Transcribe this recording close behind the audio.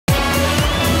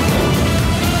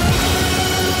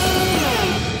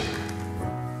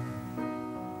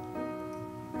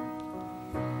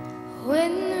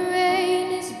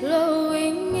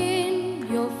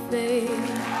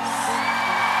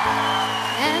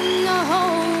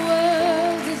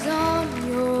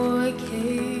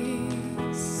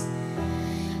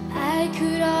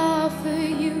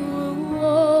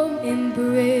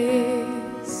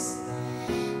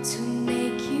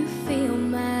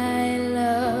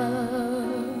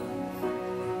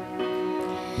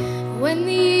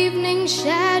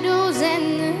shadows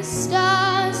and the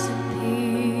stars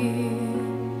appear,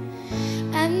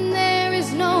 and there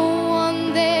is no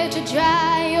one there to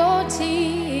dry your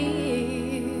tears.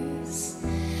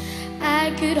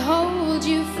 I could hold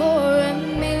you for a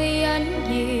million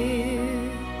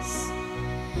years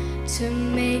to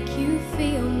make you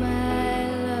feel